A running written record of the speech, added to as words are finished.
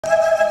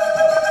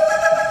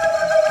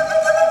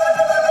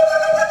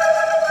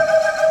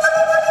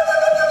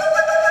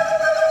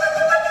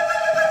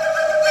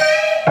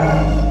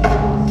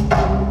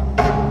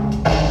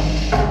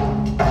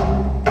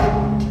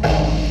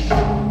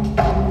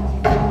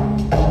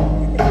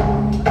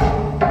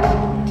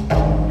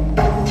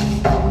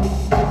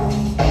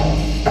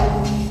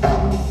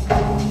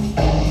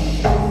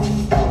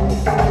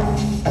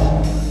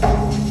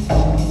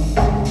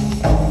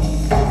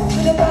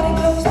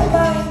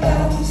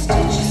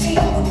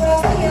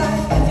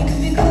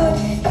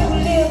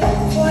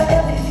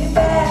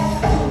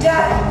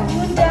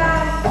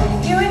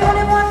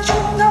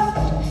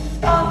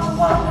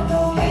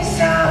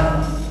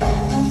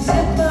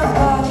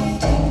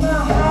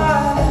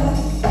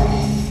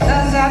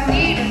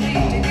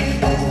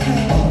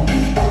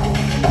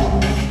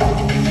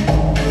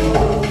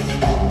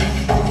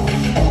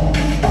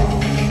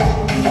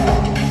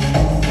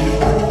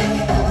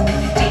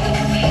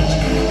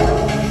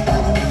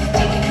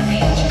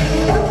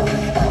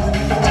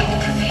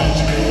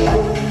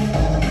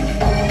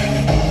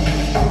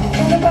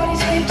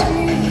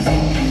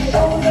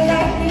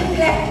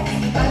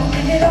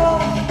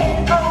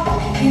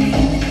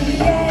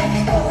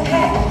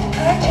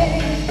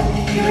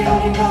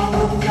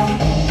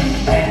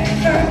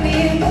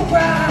firmly in the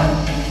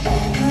ground.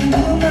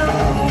 Under my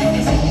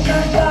arms, in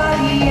my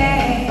body,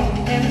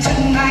 yeah. Into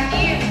my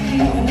ear,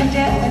 feeling the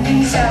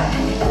deafening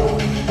sound.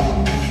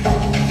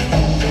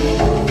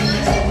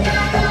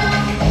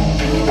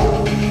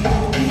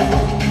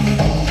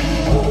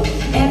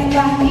 And if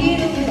I need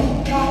a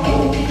little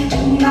talking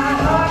into my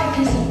heart,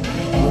 listen,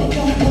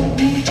 don't put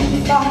me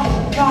too far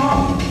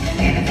wrong.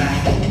 And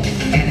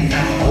if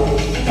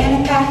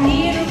I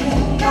need a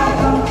little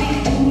talking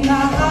into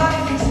my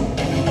heart, listen,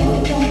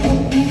 don't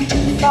put me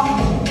too far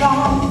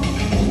wrong.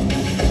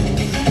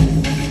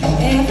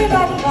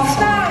 Everybody walks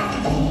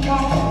by,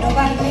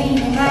 nobody paying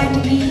no mind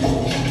to me.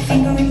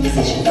 Finger in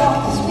position,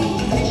 dark and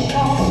sweet.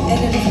 A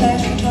little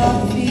flash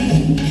photography,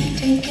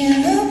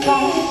 taking a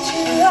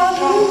picture of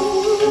you.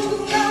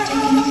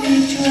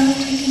 Taking a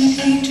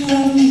picture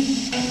of me.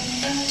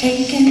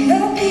 Taking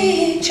a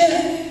picture.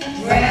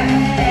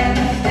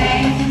 Ramalama,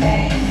 bang,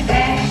 bang,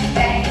 bang,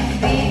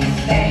 bang, bing,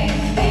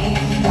 bang,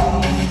 bing,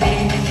 bong,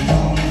 bing,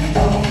 bong,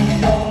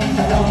 bong, bong,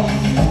 bong.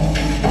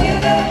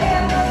 With a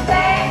hammer,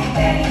 bang,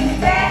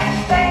 bang,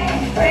 bang,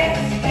 bang, press,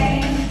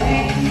 bang,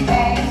 bang,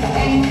 bang,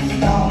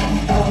 bang,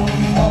 bong, bong,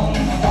 bong,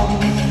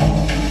 bong.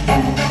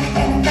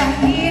 And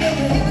I need a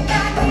little,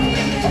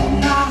 to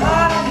my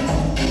heart.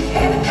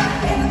 And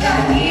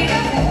I need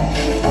a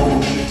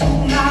little, to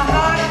my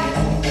heart.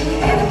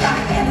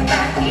 And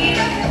I need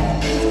a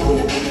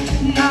little,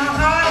 to my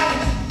heart.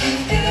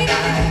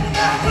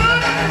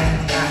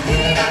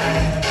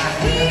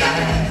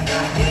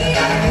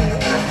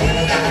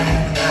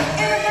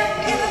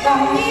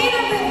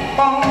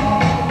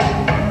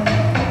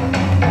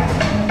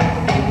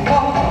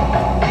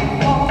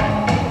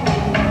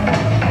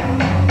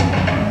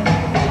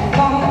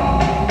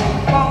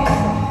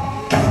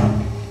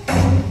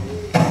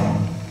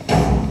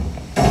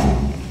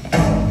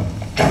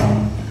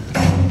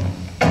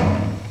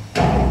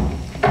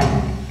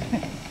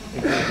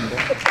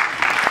 Thank you.